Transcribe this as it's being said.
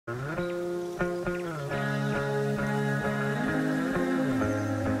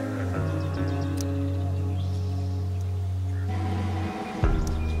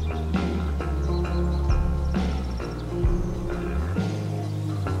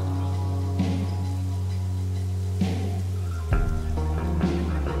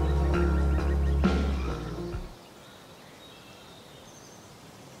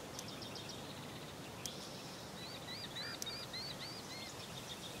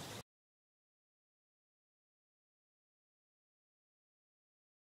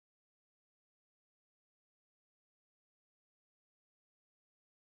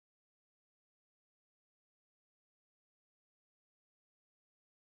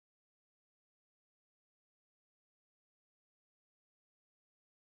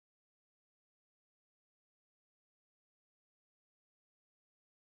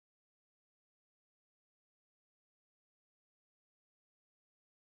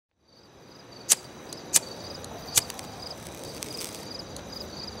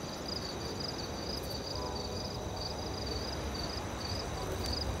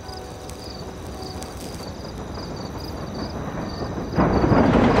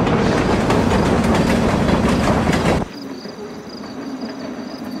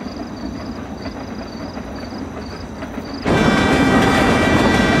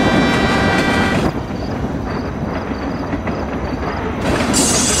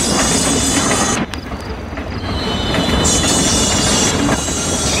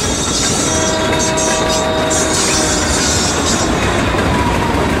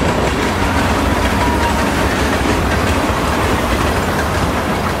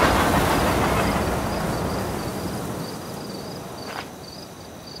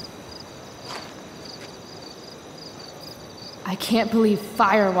can't believe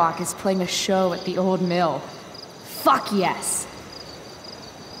Firewalk is playing a show at the old mill. Fuck yes!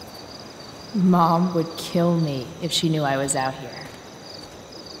 Mom would kill me if she knew I was out here.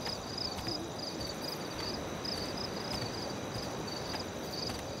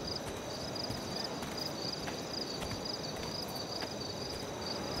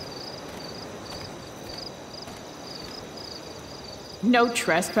 No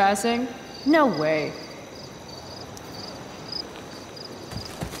trespassing? No way.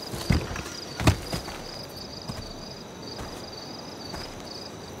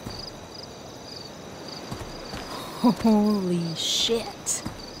 Holy shit.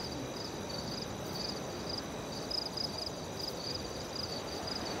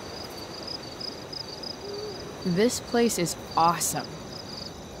 This place is awesome.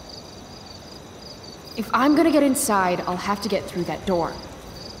 If I'm gonna get inside, I'll have to get through that door.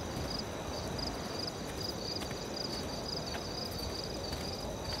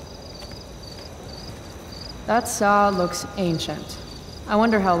 That saw looks ancient. I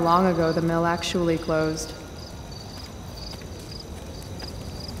wonder how long ago the mill actually closed.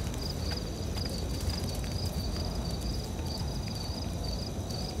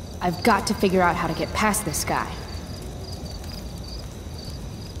 I've got to figure out how to get past this guy.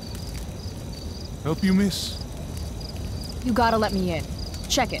 Help you, miss? You gotta let me in.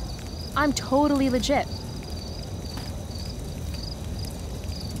 Check it. I'm totally legit.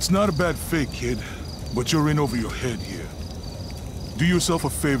 It's not a bad fake, kid, but you're in over your head here. Do yourself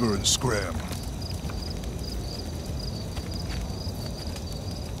a favor and scram.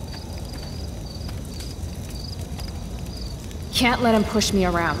 Can't let him push me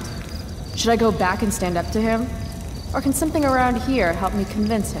around. Should I go back and stand up to him? Or can something around here help me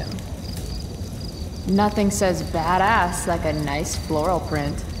convince him? Nothing says badass like a nice floral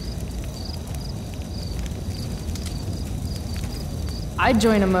print. I'd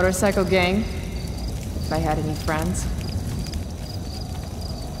join a motorcycle gang if I had any friends.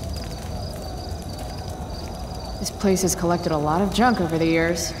 This place has collected a lot of junk over the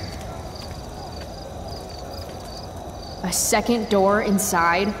years. A second door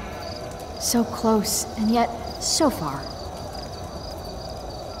inside? So close, and yet so far.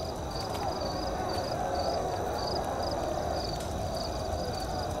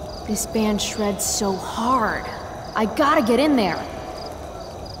 This band shreds so hard. I gotta get in there.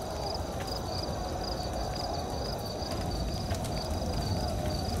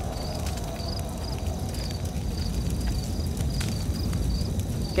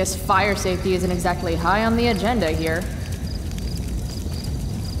 Guess fire safety isn't exactly high on the agenda here.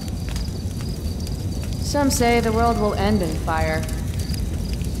 Some say the world will end in fire.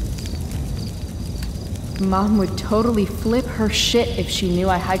 Mom would totally flip her shit if she knew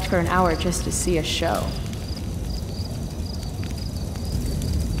I hiked for an hour just to see a show.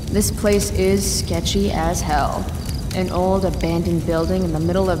 This place is sketchy as hell. An old abandoned building in the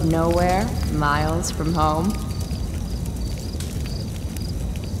middle of nowhere, miles from home.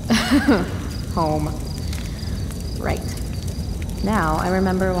 Home. Right. Now I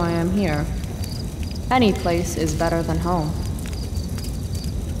remember why I'm here. Any place is better than home.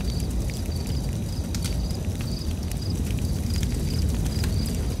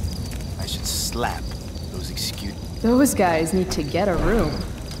 I should slap those excuse. Those guys need to get a room.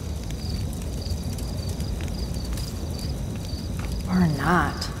 Or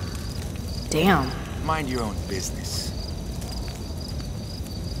not. Damn. Mind your own business.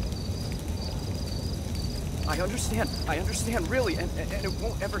 I understand, really, and it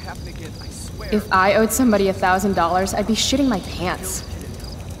won't ever happen again, I swear. If I owed somebody $1,000, I'd be shitting my pants.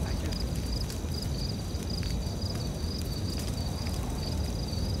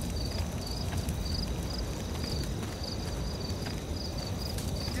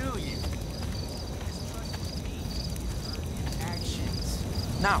 Do you? Just trust me. In actions,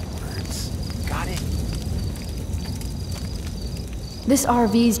 not words. Got it? This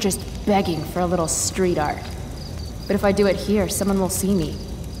RV's just begging for a little street art. But if I do it here, someone will see me.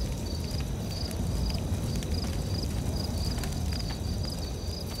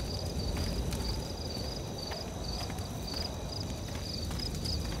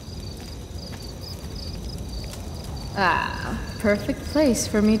 Ah, perfect place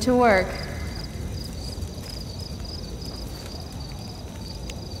for me to work.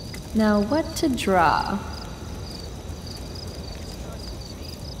 Now what to draw?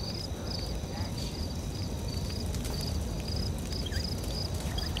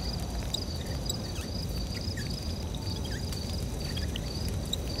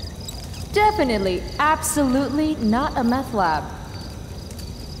 Definitely, absolutely not a meth lab.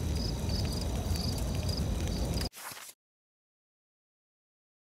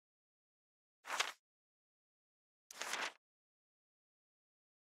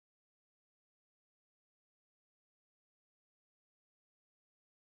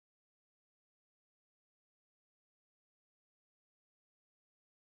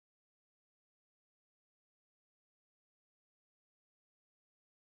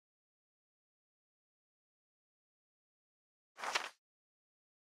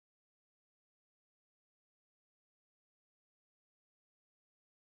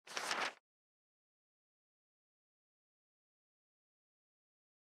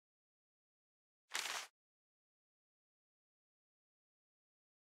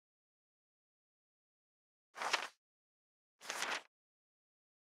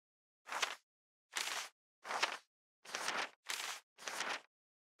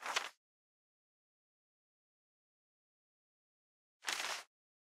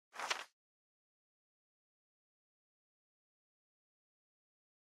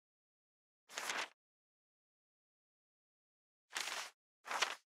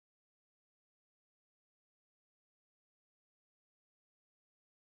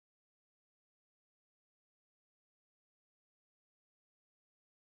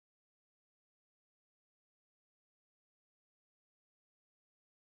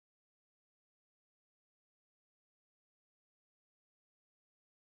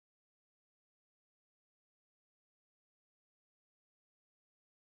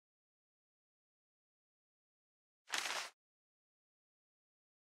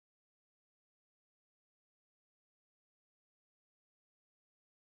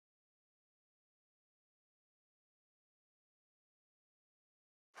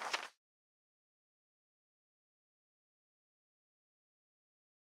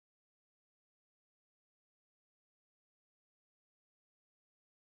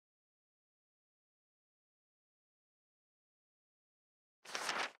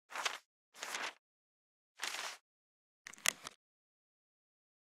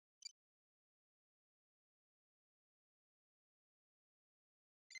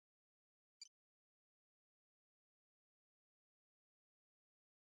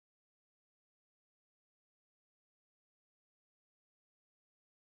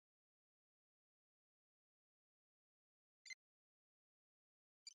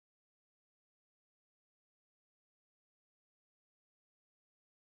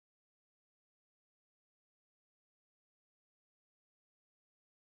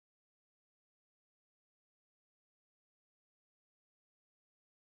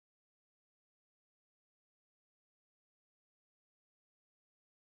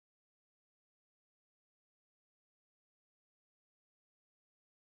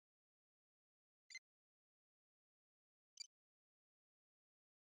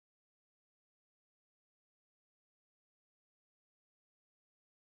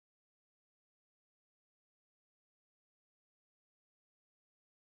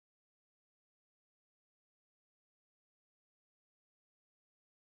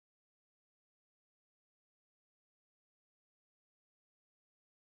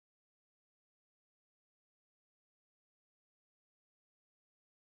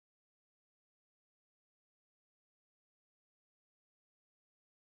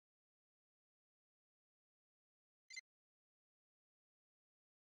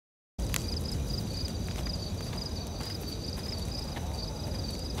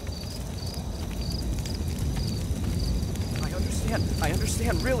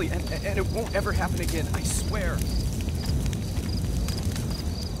 understand, really, and it won't ever happen again, I swear.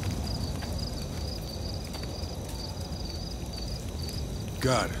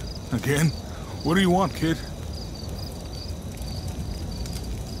 God, again? What do you want, kid?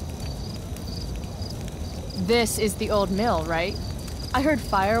 This is the old mill, right? I heard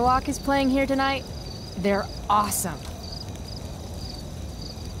Firewalk is playing here tonight. They're awesome.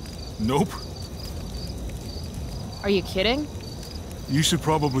 Nope. Are you kidding? You should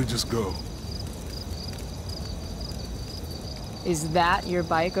probably just go. Is that your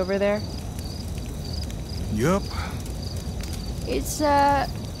bike over there? Yup. It's,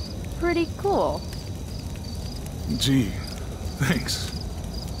 pretty cool. Gee, thanks.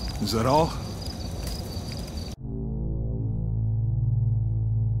 Is that all?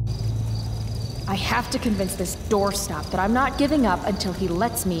 I have to convince this doorstop that I'm not giving up until he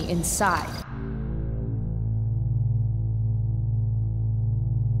lets me inside.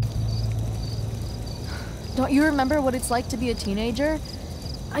 Don't you remember what it's like to be a teenager?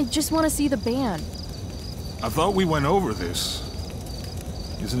 I just want to see the band. I thought we went over this.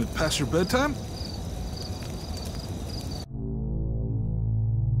 Isn't it past your bedtime?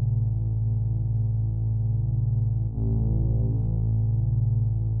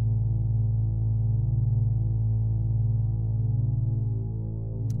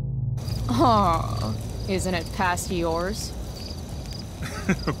 Aw, isn't it past yours?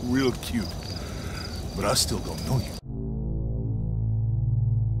 Real cute. But I still don't know you.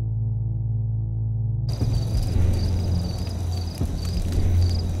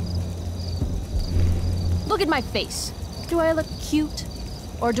 Look at my face. Do I look cute?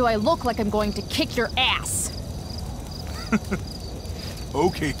 Or do I look like I'm going to kick your ass?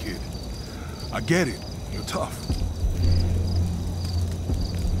 Okay, kid. I get it. You're tough.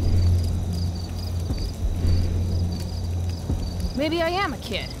 Maybe I am a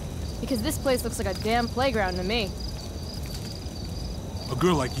kid. Because this place looks like a damn playground to me. A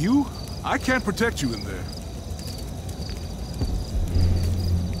girl like you? I can't protect you in there.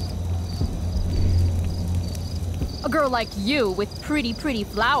 A girl like you with pretty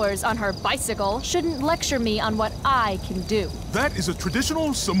flowers on her bicycle shouldn't lecture me on what I can do. That is a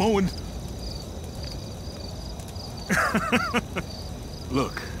traditional Samoan...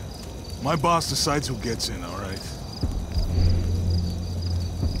 Look, my boss decides who gets in, all right?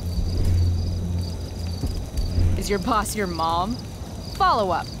 Is your boss your mom?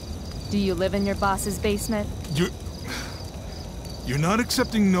 Follow up. Do you live in your boss's basement? You're not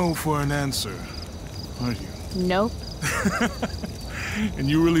accepting no for an answer, are you? Nope. And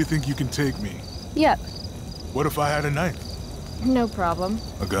you really think you can take me? Yep. What if I had a knife? No problem.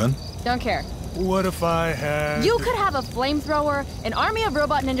 A gun? Don't care. What if I had... You could have a flamethrower, an army of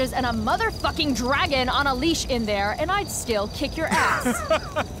robot ninjas, and a motherfucking dragon on a leash in there, and I'd still kick your ass.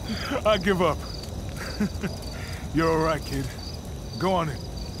 I give up. You're all right, kid. Go on in.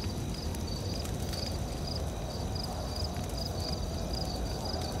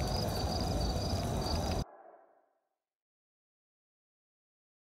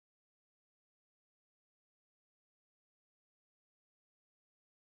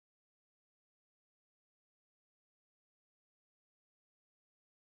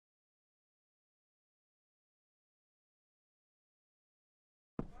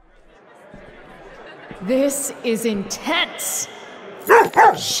 This is intense.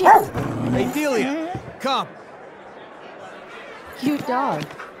 Shit. Hey, Delia, come. Cute dog.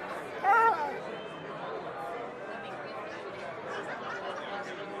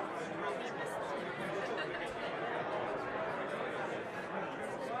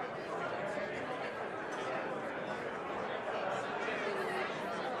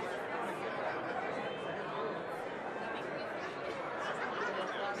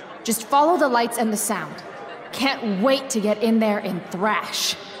 Just follow the lights and the sound. Can't wait to get in there and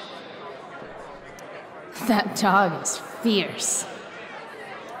thrash. That dog is fierce.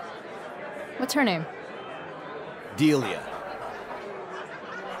 What's her name? Delia.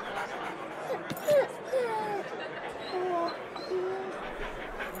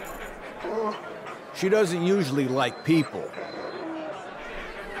 She doesn't usually like people.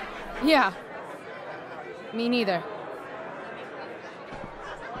 Yeah. Me neither.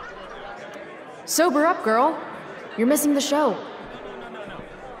 Sober up, girl. You're missing the show. No.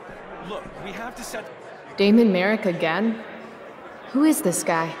 Look, we have to set... Damon Merrick again? Who is this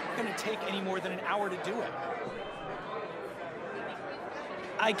guy? It's not gonna take any more than an hour to do it.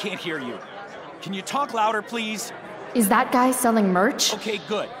 I can't hear you. Can you talk louder, please? Is that guy selling merch? Okay,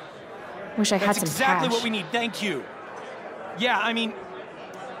 good. Wish I had That's some exactly cash. what we need, thank you. Yeah, I mean...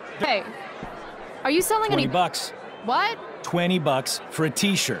 Hey, are you selling any... $20. What? $20 for a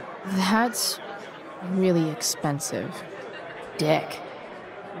t-shirt. That's really expensive. Dick.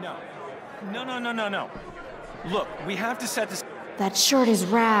 No. No. Look, we have to set this... That shirt is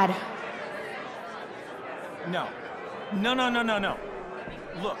rad. No.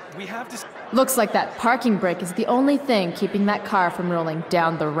 Look, we have to... Looks like that parking brake is the only thing keeping that car from rolling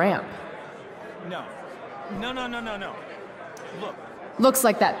down the ramp. No. Look. Looks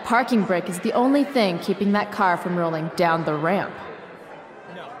like that parking brake is the only thing keeping that car from rolling down the ramp.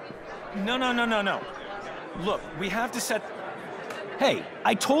 No. Look, we have to set... Hey,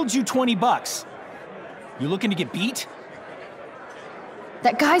 I told you $20. You looking to get beat?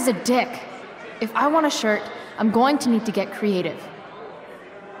 That guy's a dick. If I want a shirt, I'm going to need to get creative.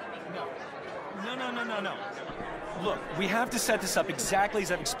 No. Look, we have to set this up exactly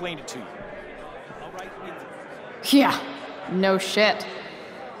as I've explained it to you. All right? Yeah, no shit.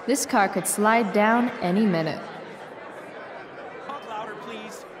 This car could slide down any minute. Talk louder,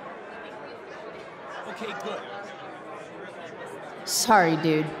 please. Okay, good. Sorry,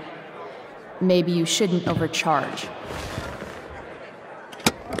 dude. Maybe you shouldn't overcharge.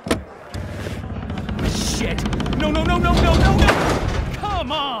 Shit! No!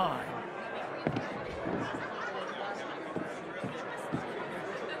 Come on!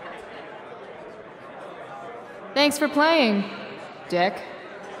 Thanks for playing, Dick.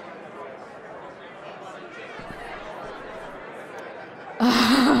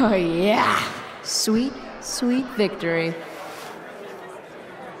 Oh, yeah. Sweet, sweet victory.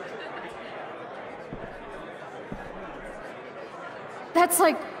 That's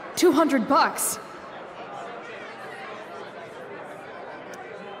like $200.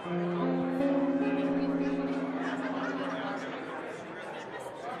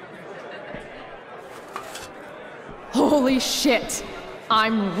 Holy shit!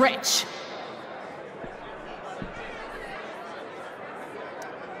 I'm rich!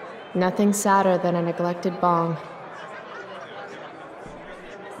 Nothing sadder than a neglected bong.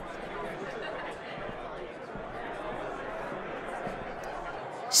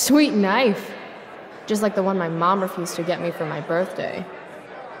 Sweet knife! Just like the one my mom refused to get me for my birthday.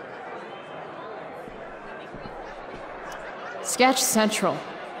 Sketch Central.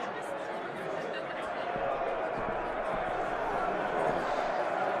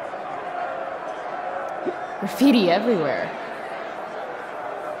 Graffiti everywhere.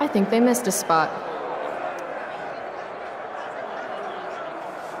 I think they missed a spot.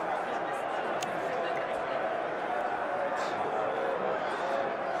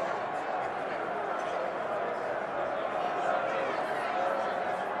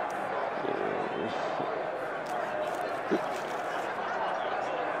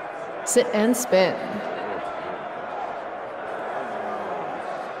 Sit and spin.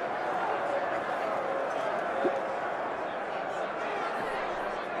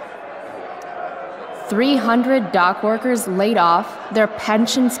 $300 dock workers laid off, their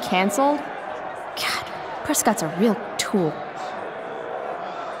pensions canceled? God, Prescott's a real tool.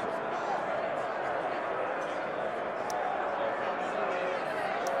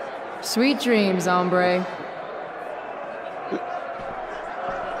 Sweet dreams, hombre.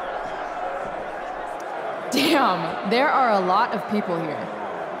 Damn, there are a lot of people here.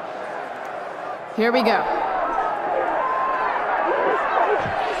 Here we go.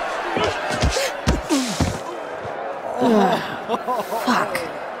 Fuck.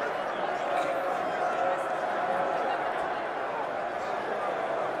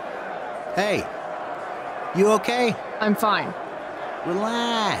 Hey, you okay? I'm fine.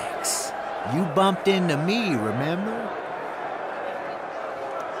 Relax. You bumped into me, remember?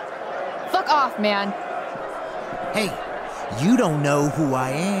 Fuck off, man. Hey, you don't know who I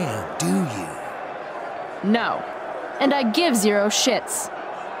am, do you? No. And I give zero shits.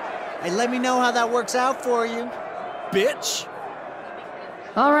 Hey, let me know how that works out for you, bitch.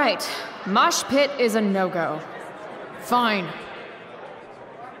 All right. Mosh pit is a no-go. Fine.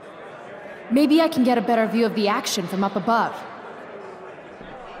 Maybe I can get a better view of the action from up above.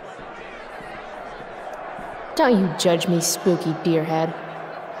 Don't you judge me, spooky deerhead.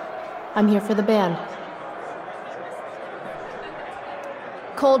 I'm here for the band.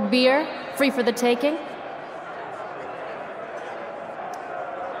 Cold beer, free for the taking?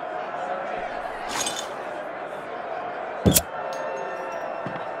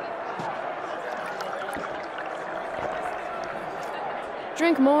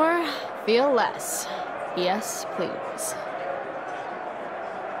 Drink more, feel less. Yes, please.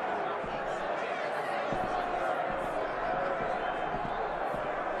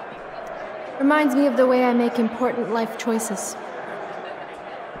 Reminds me of the way I make important life choices.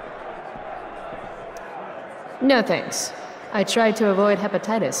 No thanks. I try to avoid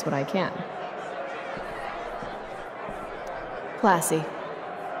hepatitis when I can. Classy.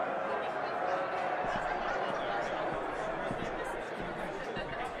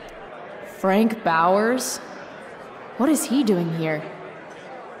 Frank Bowers? What is he doing here?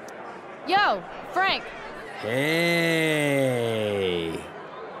 Yo, Frank! Hey!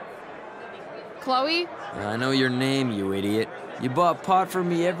 Chloe? I know your name, you idiot. You bought pot for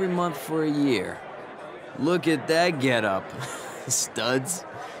me every month for a year. Look at that getup. Studs.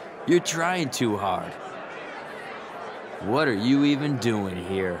 You're trying too hard. What are you even doing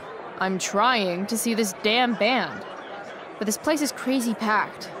here? I'm trying to see this damn band. But this place is crazy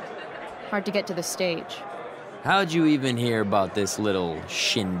packed. Hard to get to the stage. How'd you even hear about this little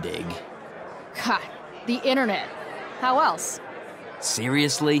shindig? God, the internet. How else?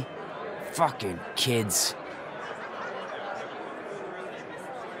 Seriously? Fucking kids.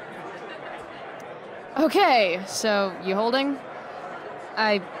 Okay, so you holding?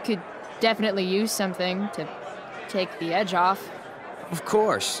 I could definitely use something to take the edge off. Of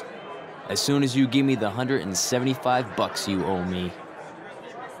course. As soon as you give me the $175 you owe me.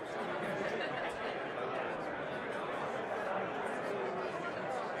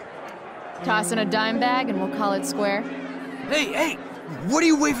 Toss in a dime bag and we'll call it square. Hey! What are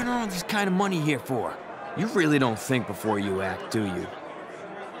you waving around this kind of money here for? You really don't think before you act, do you?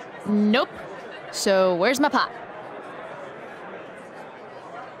 Nope. So where's my pot?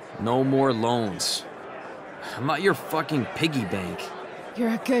 No more loans. I'm not your fucking piggy bank. You're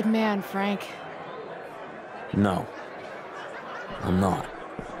a good man, Frank. No. I'm not.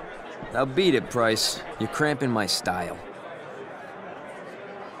 Now beat it, Price. You're cramping my style.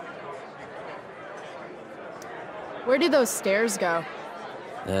 Where do those stairs go?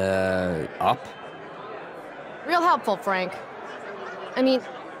 Up? Real helpful, Frank. I mean,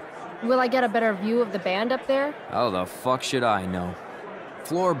 will I get a better view of the band up there? How the fuck should I know?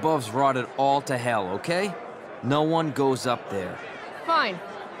 Floor above's rotted all to hell, okay? No one goes up there. Fine.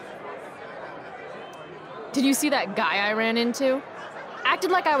 Did you see that guy I ran into?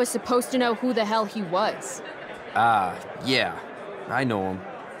 Acted like I was supposed to know who the hell he was. Yeah. I know him.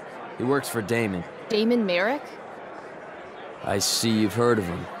 He works for Damon. Damon Merrick? I see you've heard of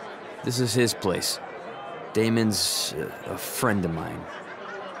him. This is his place. Damon's a friend of mine.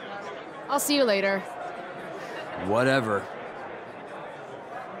 I'll see you later. Whatever.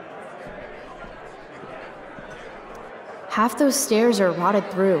 Half those stairs are rotted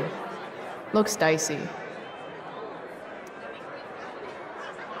through. Looks dicey.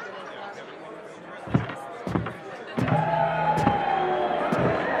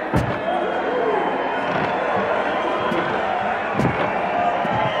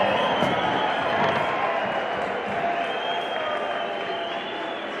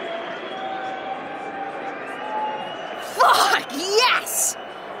 Fuck, yes!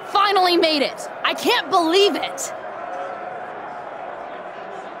 Finally made it! I can't believe it!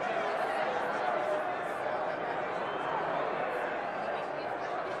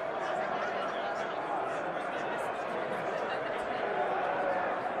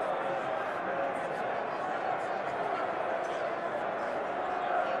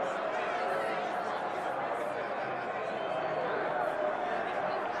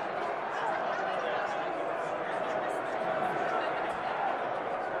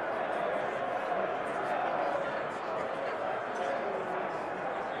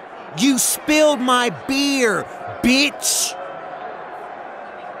 You spilled my beer, bitch!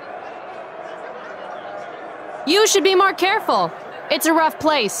 You should be more careful. It's a rough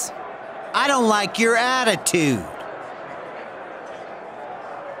place. I don't like your attitude.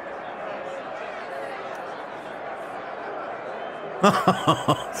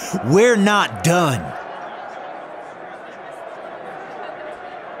 We're not done.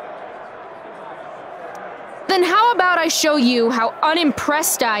 Then how about I show you how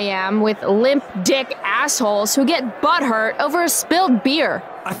unimpressed I am with limp dick assholes who get butthurt over a spilled beer?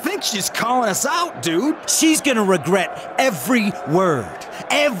 I think she's calling us out, dude. She's gonna regret every word.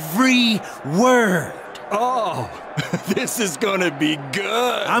 Every word. Oh, this is gonna be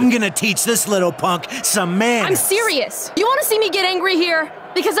good. I'm gonna teach this little punk some manners. I'm serious. You want to see me get angry here?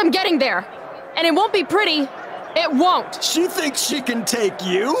 Because I'm getting there. And it won't be pretty. It won't. She thinks she can take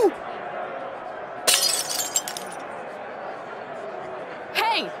you?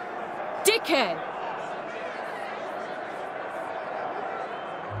 Hey, dickhead.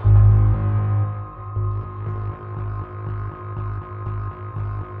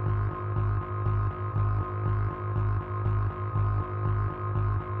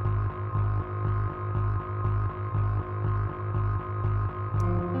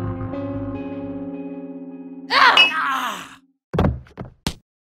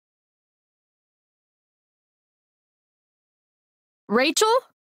 Rachel?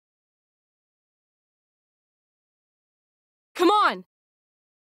 Come on!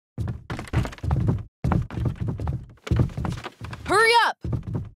 Hurry up!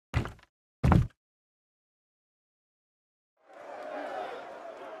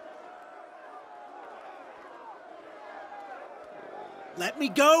 Let me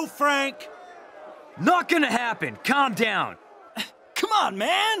go, Frank! Not gonna happen. Calm down. Come on,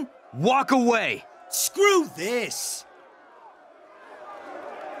 man! Walk away. Screw this!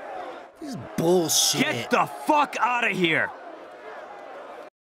 This is bullshit. Get the fuck out of here.